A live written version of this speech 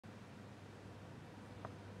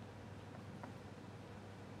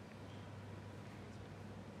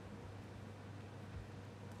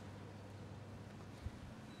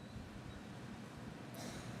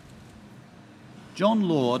Jon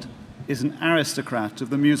Lord is an aristocrat of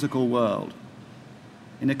the musical world.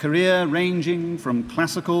 In a career ranging from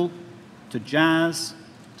classical to jazz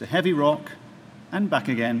to heavy rock and back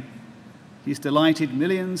again, he's delighted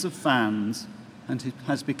millions of fans and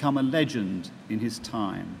has become a legend in his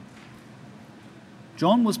time.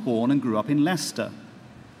 Jon was born and grew up in Leicester.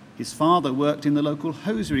 His father worked in the local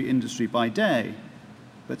hosiery industry by day,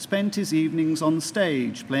 but spent his evenings on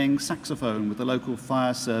stage playing saxophone with the local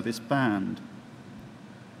fire service band.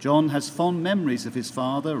 Jon has fond memories of his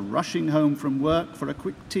father rushing home from work for a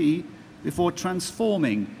quick tea before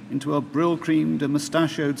transforming into a brill-creamed and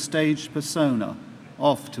mustachioed stage persona,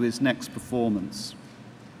 off to his next performance.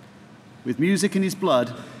 With music in his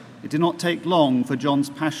blood, it did not take long for Jon's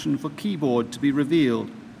passion for keyboard to be revealed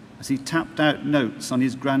as he tapped out notes on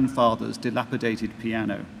his grandfather's dilapidated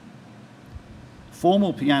piano.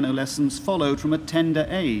 Formal piano lessons followed from a tender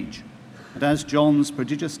age, and as Jon's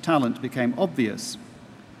prodigious talent became obvious,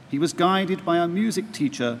 he was guided by a music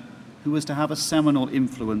teacher who was to have a seminal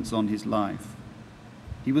influence on his life.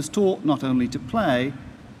 He was taught not only to play,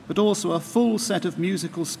 but also a full set of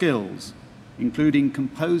musical skills, including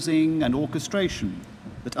composing and orchestration,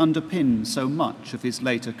 that underpinned so much of his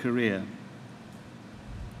later career.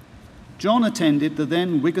 Jon attended the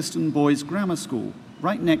then Wyggeston Boys' Grammar School,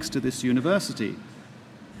 right next to this university,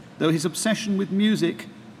 though his obsession with music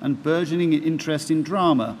and burgeoning interest in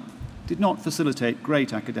drama did not facilitate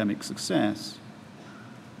great academic success.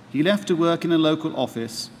 He left to work in a local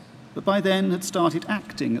office, but by then had started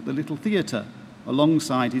acting at the Little Theatre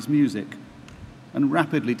alongside his music, and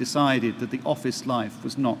rapidly decided that the office life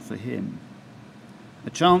was not for him. A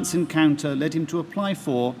chance encounter led him to apply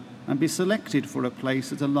for and be selected for a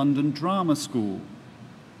place at a London drama school,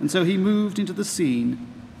 and so he moved into the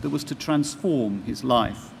scene that was to transform his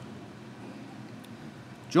life.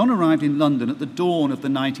 Jon arrived in London at the dawn of the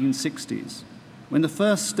 1960s, when the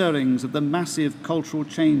first stirrings of the massive cultural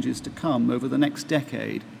changes to come over the next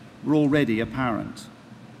decade were already apparent.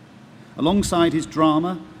 Alongside his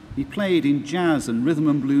drama, he played in jazz and rhythm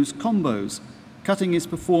and blues combos, cutting his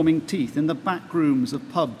performing teeth in the back rooms of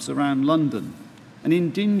pubs around London, and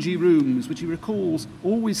in dingy rooms which he recalls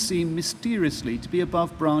always seemed mysteriously to be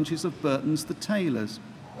above branches of Burton's The Tailors.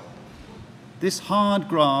 This hard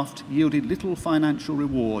graft yielded little financial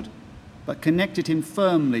reward, but connected him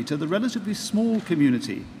firmly to the relatively small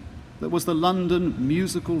community that was the London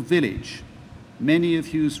musical village, many of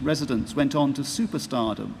whose residents went on to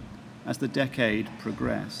superstardom as the decade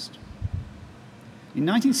progressed. In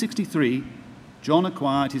 1963, Jon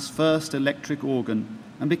acquired his first electric organ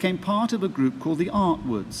and became part of a group called the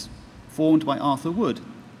Artwoods, formed by Arthur Wood,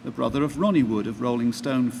 the brother of Ronnie Wood of Rolling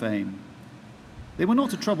Stone fame. They were not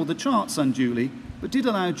to trouble the charts unduly, but did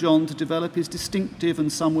allow Jon to develop his distinctive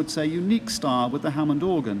and some would say unique style with the Hammond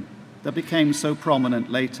organ that became so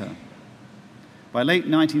prominent later. By late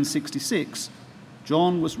 1966,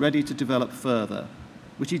 Jon was ready to develop further,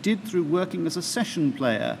 which he did through working as a session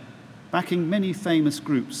player, backing many famous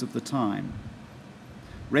groups of the time.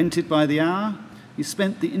 Rented by the hour, he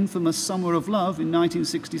spent the infamous Summer of Love in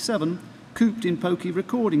 1967 cooped in pokey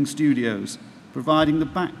recording studios, providing the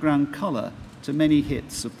background colour to many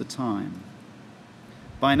hits of the time.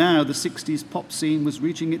 By now, the 60s pop scene was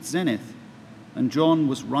reaching its zenith, and Jon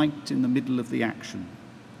was right in the middle of the action.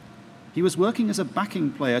 He was working as a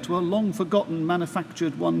backing player to a long-forgotten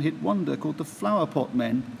manufactured one-hit wonder called the Flower Pot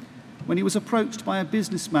Men, when he was approached by a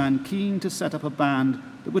businessman keen to set up a band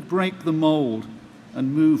that would break the mould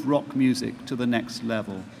and move rock music to the next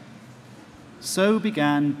level. So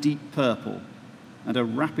began Deep Purple and a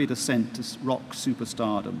rapid ascent to rock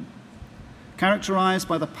superstardom, characterized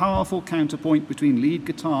by the powerful counterpoint between lead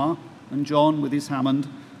guitar and Jon with his Hammond.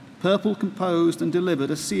 Purple composed and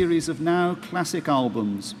delivered a series of now classic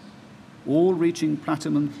albums, all reaching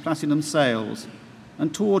platinum sales,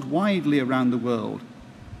 and toured widely around the world,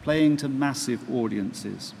 playing to massive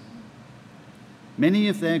audiences. Many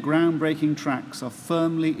of their groundbreaking tracks are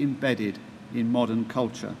firmly embedded in modern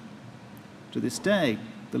culture. To this day,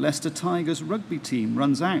 the Leicester Tigers rugby team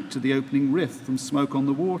runs out to the opening riff from Smoke on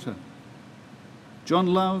the Water. Jon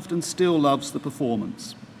loved and still loves the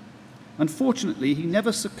performance. Unfortunately, he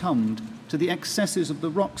never succumbed to the excesses of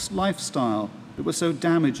the rock's lifestyle that were so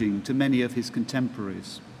damaging to many of his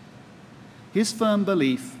contemporaries. His firm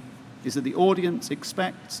belief is that the audience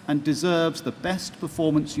expects and deserves the best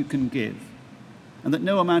performance you can give, and that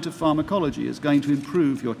no amount of pharmacology is going to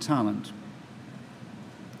improve your talent.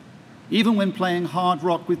 Even when playing hard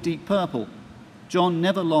rock with Deep Purple, Jon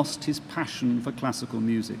never lost his passion for classical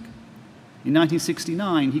music. In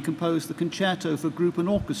 1969, he composed the Concerto for Group and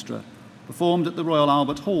Orchestra, performed at the Royal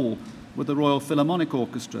Albert Hall, with the Royal Philharmonic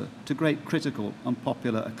Orchestra to great critical and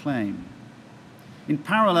popular acclaim. In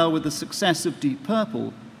parallel with the success of Deep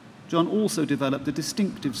Purple, Jon also developed a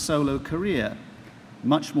distinctive solo career,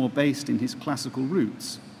 much more based in his classical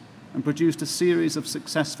roots, and produced a series of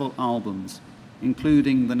successful albums,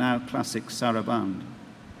 including the now classic Sarabande.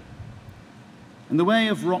 In the way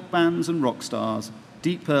of rock bands and rock stars,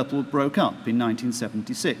 Deep Purple broke up in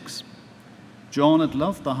 1976. Jon had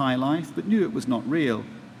loved the high life but knew it was not real,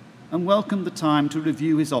 and welcomed the time to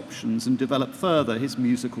review his options and develop further his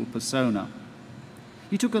musical persona.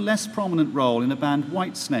 He took a less prominent role in a band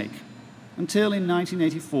Whitesnake, until in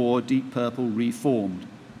 1984 Deep Purple reformed.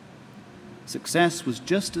 Success was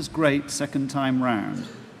just as great second time round,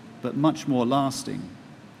 but much more lasting.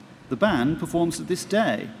 The band performs to this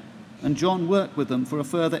day, and Jon worked with them for a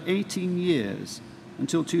further 18 years,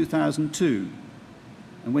 until 2002,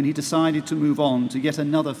 and when he decided to move on to yet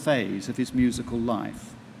another phase of his musical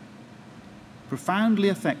life. Profoundly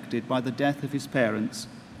affected by the death of his parents,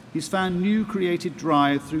 he's found new creative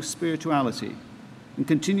drive through spirituality and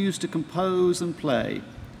continues to compose and play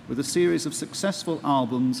with a series of successful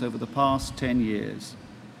albums over the past 10 years.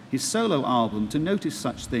 His solo album, To Notice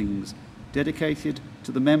Such Things, dedicated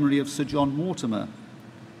to the memory of Sir John Mortimer,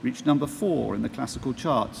 reached number 4 in the classical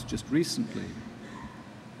charts just recently.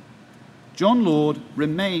 Jon Lord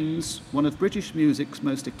remains one of British music's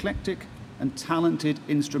most eclectic and talented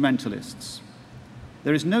instrumentalists.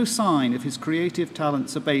 There is no sign of his creative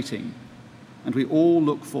talents abating, and we all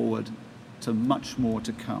look forward to much more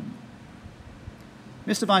to come.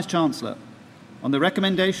 Mr. Vice-Chancellor, on the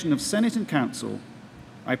recommendation of Senate and Council,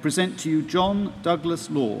 I present to you Jon Douglas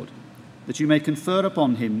Lord, that you may confer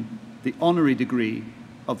upon him the honorary degree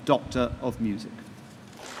of Doctor of Music.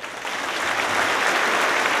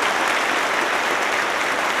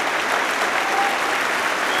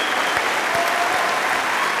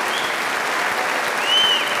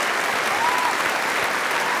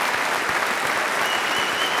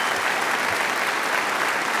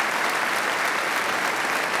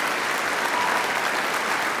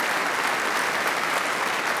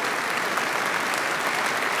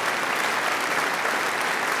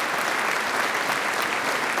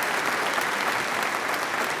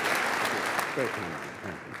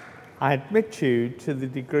 I admit you to the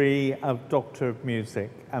degree of Doctor of Music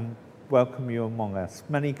and welcome you among us.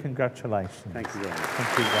 Many congratulations. Thank you very much.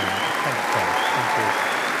 Thank you very much. Thank you.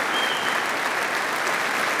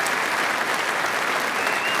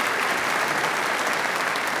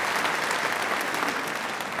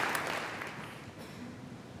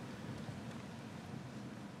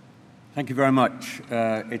 Thank you very much.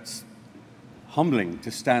 It's humbling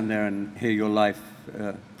to stand there and hear your life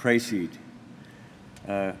proceed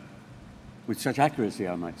with such accuracy,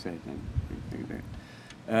 I might say.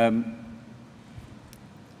 And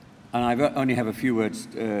I only have a few words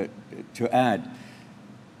to add.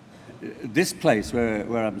 This place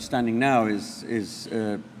where I'm standing now is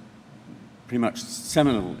pretty much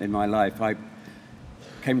seminal in my life. I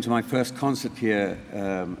came to my first concert here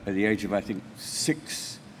at the age of, I think,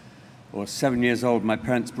 6 or 7 years old. My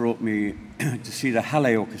parents brought me to see the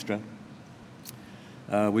Halle Orchestra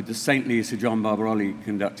with the saintly Sir John Barbaroli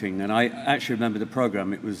conducting. And I actually remember the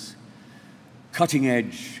program. It was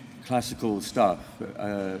cutting-edge classical stuff.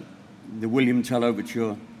 The William Tell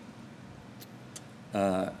Overture,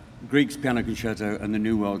 Grieg's Piano Concerto, and the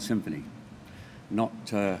New World Symphony. Not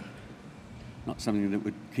something that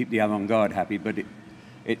would keep the avant-garde happy, but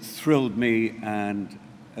it thrilled me, and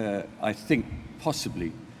I think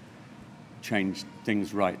possibly changed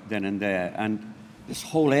things right then and there. And this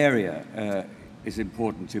whole area is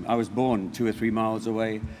important to me. I was born 2 or 3 miles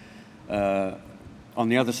away. On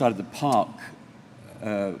the other side of the park,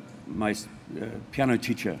 my piano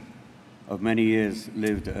teacher of many years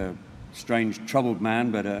lived, a strange, troubled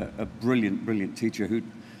man, but a brilliant, brilliant teacher who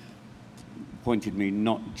pointed me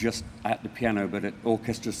not just at the piano, but at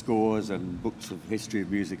orchestra scores and books of history of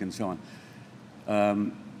music and so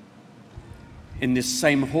on. In this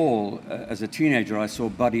same hall, as a teenager, I saw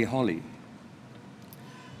Buddy Holly,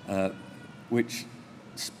 which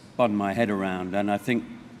spun my head around. And I think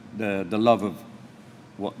the love of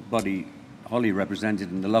what Buddy Holly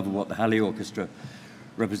represented and the love of what the Halle Orchestra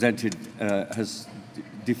represented has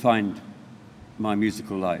defined my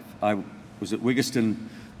musical life. I was at Wyggeston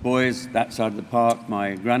Boys, that side of the park.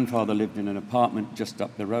 My grandfather lived in an apartment just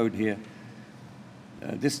up the road here.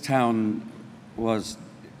 This town was,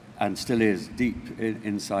 and still is, deep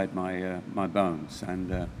inside my bones.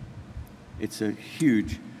 And it's a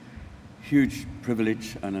huge, huge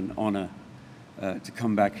privilege and an honor to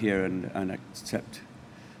come back here and accept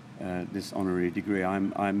this honorary degree.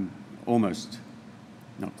 I'm almost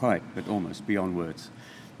not quite, but almost beyond words.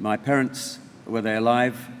 My parents, were they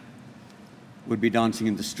alive, would be dancing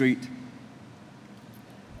in the street.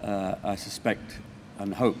 I suspect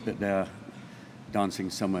and hope that they're dancing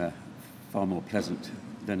somewhere far more pleasant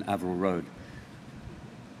than Averell Road.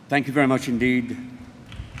 Thank you very much indeed.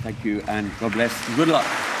 Thank you, and God bless. Good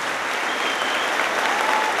luck.